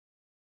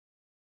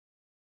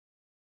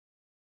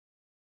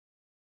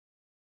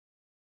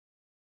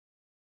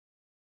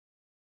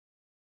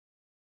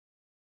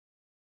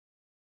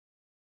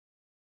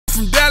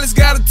From Dallas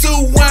got a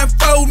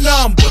 214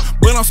 number,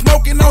 but I'm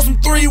smoking on some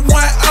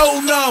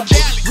 310 number.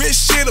 Rich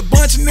shit, a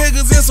bunch of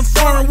niggas and some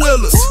foreign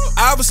wheelers.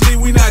 Obviously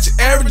we not your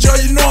average or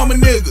your normal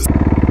niggas.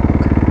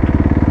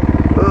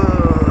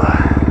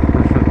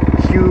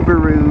 Cuba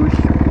Rouge.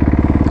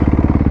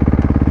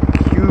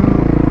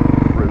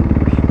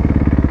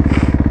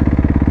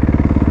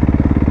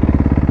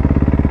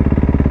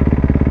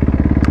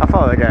 I'll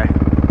follow that guy.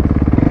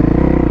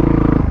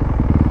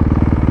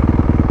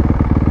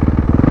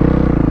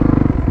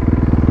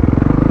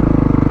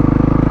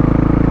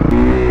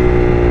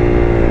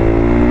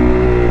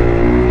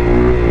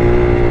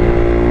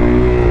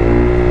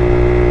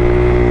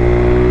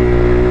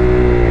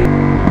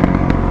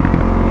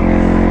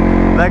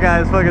 That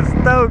guy is fucking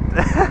stoked.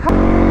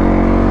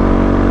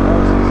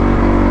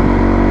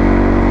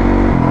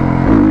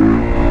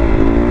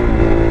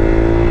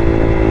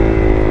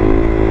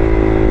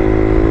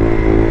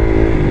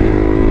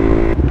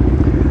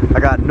 I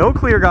got no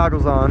clear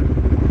goggles on.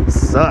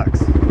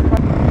 Sucks.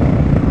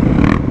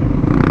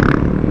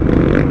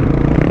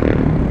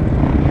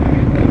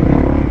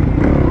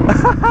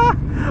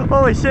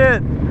 Holy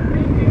shit.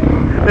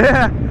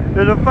 Yeah,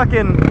 there's a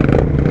fucking...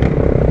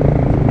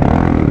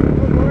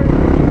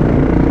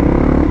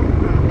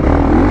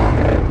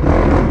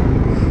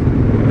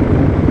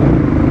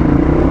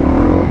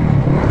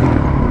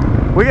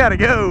 We gotta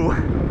go.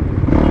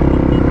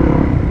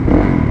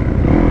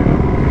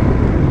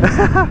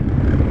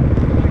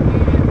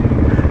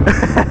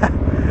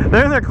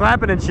 They're in there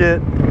clapping and shit.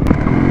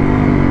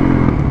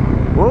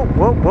 Whoa,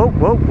 whoa, whoa,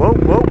 whoa, whoa,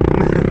 whoa.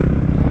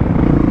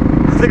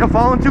 I think I'm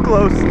falling too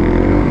close.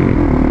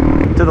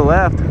 To the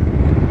left.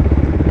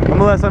 I'm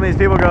gonna let some of these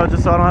people go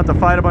just so I don't have to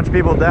fight a bunch of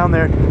people down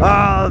there.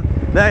 Oh,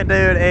 that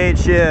dude ate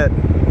shit.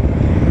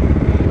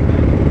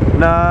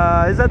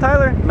 Nah, is that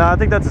Tyler? Nah, I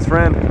think that's his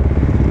friend.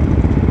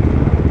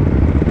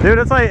 Dude,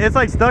 it's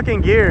like stuck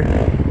in gear.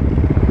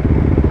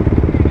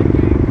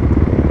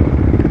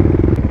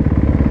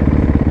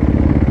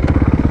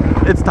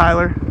 It's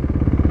Tyler.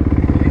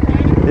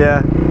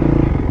 Yeah.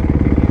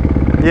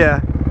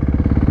 Yeah.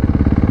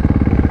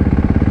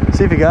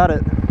 See if you got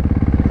it.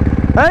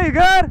 Hey, you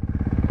good?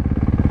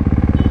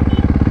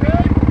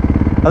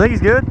 I think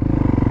he's good.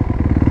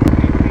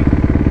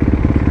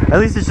 At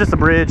least it's just a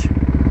bridge.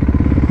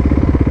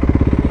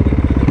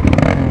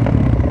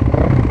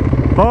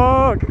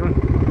 Fuck.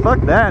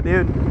 Fuck that,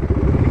 dude.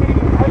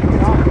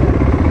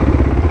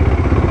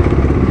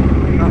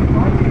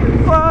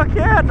 Fuck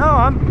yeah, no,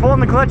 I'm pulling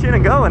the clutch in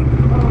and going.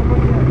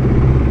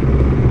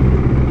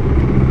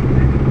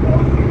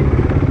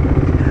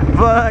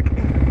 Fuck.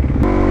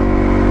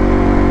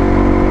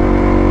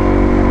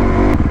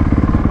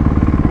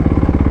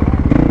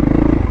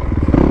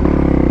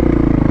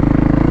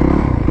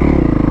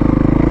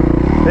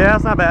 Yeah,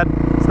 it's not bad.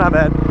 It's not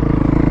bad.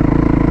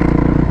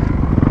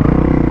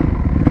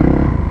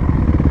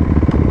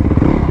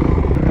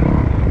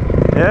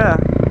 Yeah.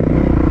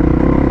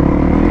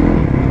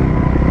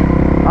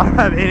 I don't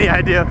have any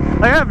idea.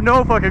 Like, I have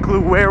no fucking clue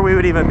where we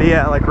would even be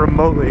at, like,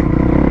 remotely.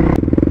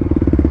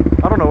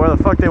 I don't know where the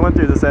fuck they went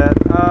through this at.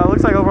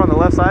 Looks like over on the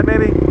left side,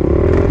 maybe?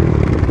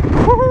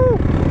 Woohoo!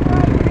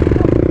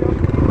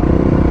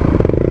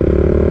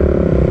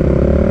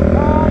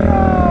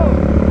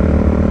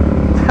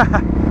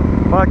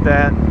 Fuck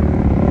that.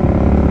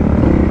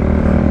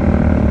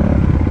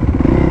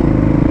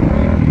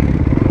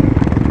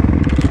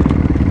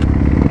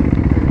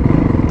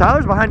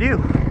 Tyler's behind you.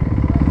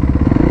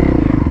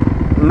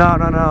 No,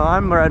 no, no,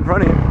 I'm right in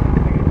front of you.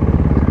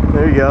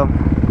 There you go.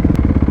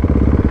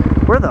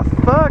 Where the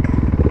fuck?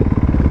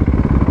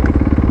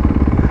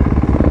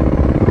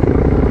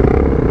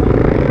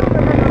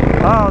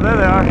 Oh, there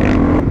they are.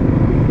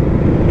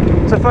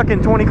 It's a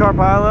fucking 20 car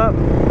pileup.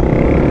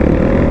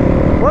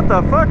 What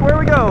the fuck? Where are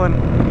we going?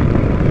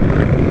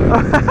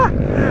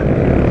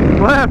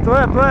 Left,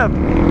 left, left.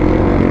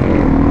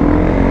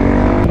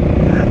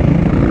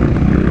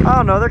 I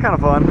don't know, they're kind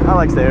of fun. I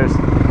like stairs.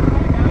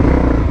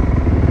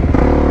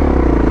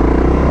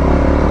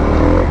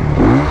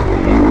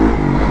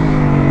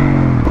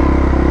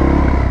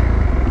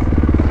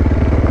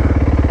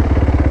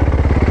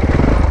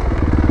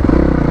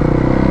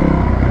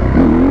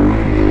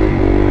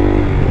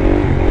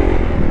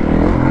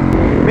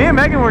 Me and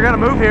Megan were gonna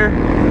move here.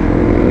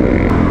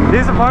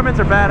 These apartments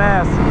are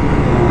badass.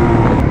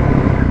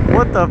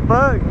 What the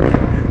fuck?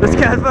 This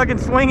guy's fucking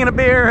swinging a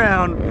beer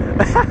around.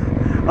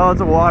 Oh,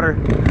 it's a water.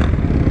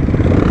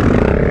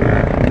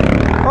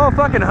 Oh,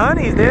 fucking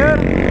honeys, dude.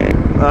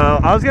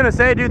 I was gonna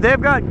say, dude,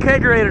 they've got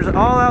kegerators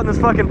all out in this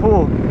fucking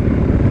pool.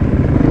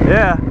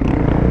 Yeah.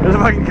 There's a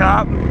fucking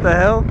cop. What the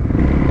hell?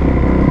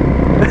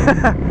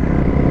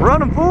 Run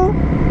them, fool.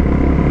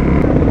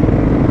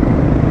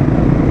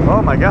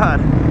 Oh my god.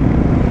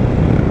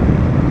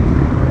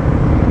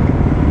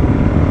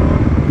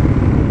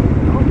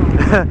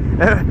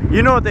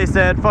 You know what they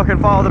said, fucking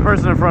follow the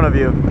person in front of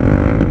you.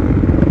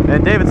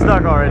 And David's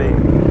stuck already.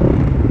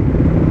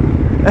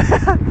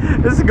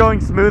 This is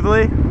going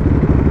smoothly.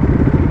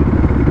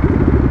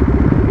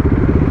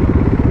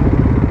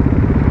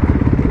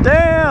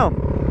 Damn!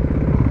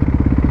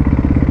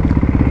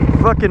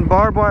 fucking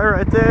barbed wire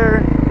right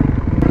there.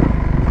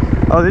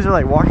 Oh, these are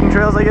like walking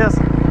trails, I guess.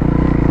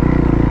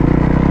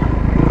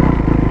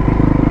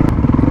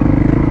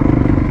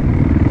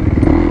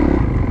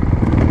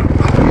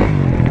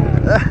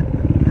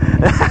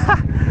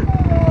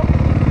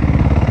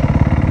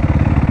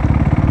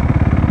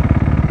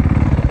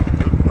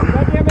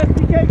 Goddamn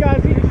SPK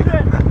guys eating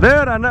shit. Dude,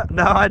 I know.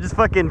 No, I just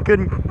fucking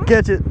couldn't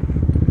catch it.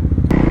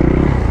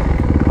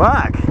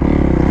 Fuck.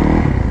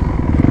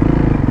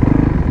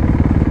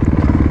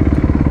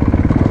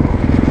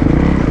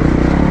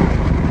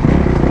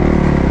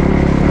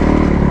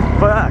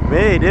 Fuck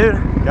me, dude.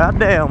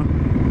 Goddamn.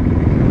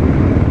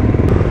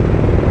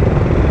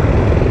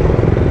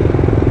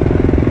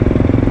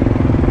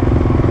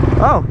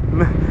 Oh,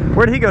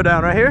 where'd he go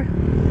down? Right here?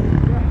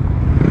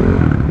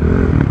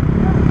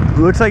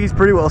 Looks like he's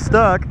pretty well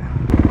stuck.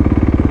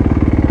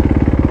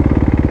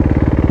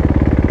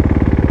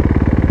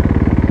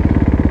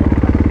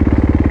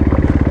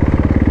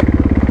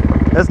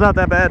 That's not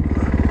that bad.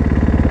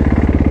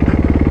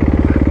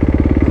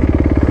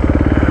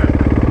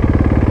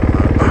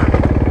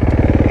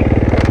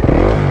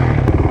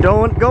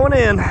 Going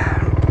in.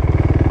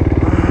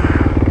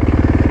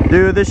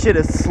 Dude, this shit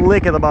is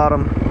slick at the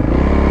bottom.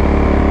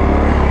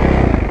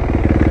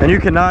 And you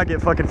cannot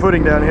get fucking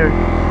footing down here.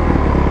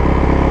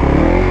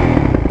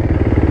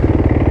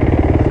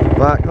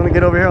 But let me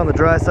get over here on the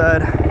dry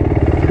side.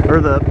 Or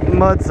the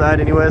mud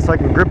side anyway, so I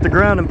can grip the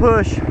ground and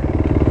push.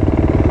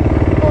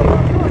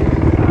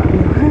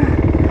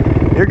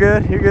 You're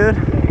good, you're good.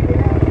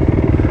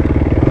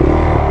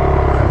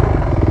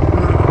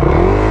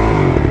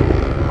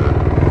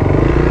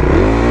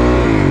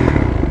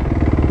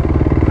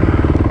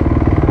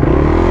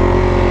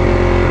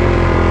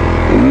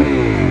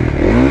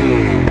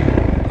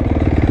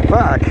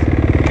 Fuck.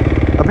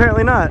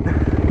 Apparently not.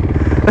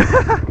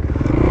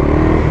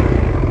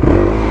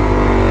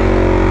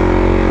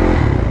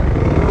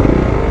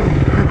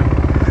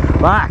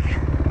 Fuck.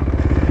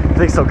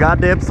 Thing's so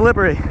goddamn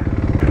slippery.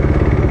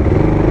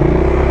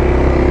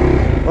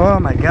 Oh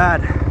my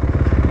god.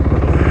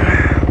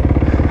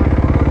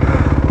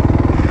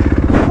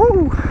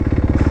 Woo.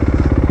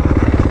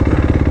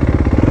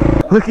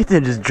 Look at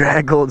them just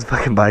drag Golden's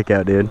fucking bike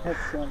out, dude.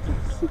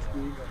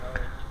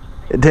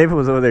 David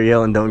was over there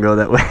yelling, "Don't go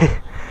that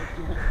way."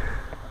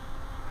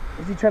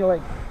 Is he trying to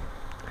like...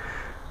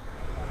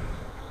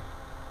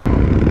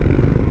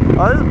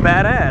 Oh, this is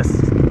badass.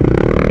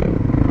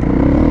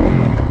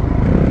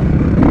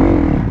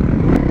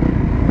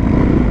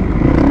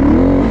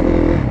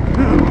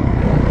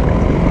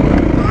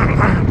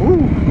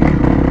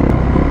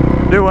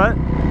 Do what?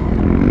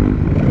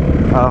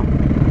 Oh.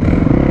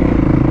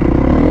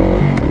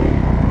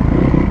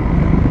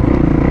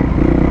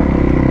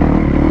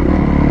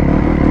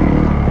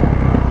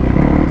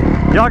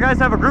 Y'all guys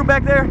have a group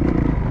back there?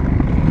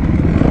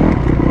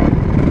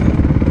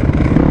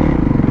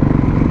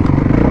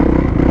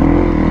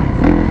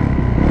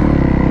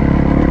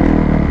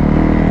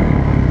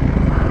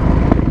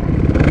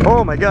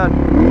 Oh my god.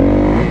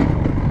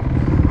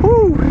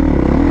 Woo!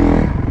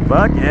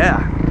 Fuck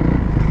yeah.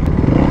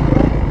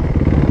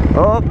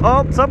 Oh,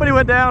 oh, somebody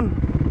went down.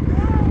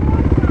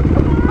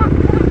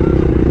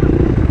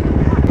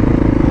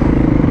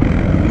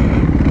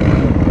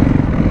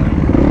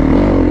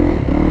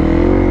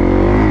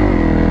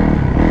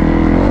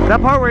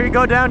 That part where you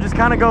go down, just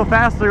kind of go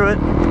fast through it.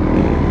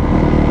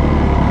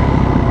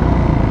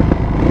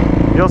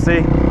 You'll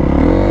see.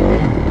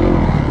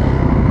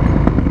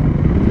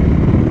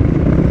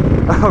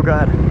 Oh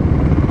god.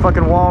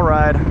 Fucking wall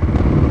ride.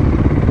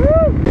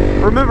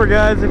 Remember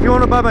guys, if you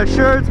want to buy my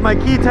shirts, my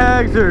key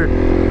tags, or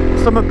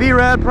some of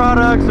B-Rad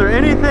products, or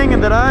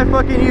anything that I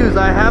fucking use,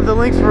 I have the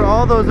links for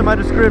all those in my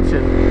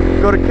description.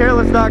 Go to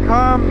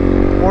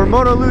careless.com or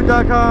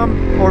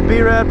motoloot.com or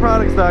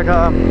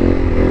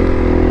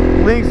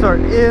bradproducts.com. Links are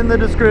in the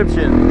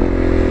description.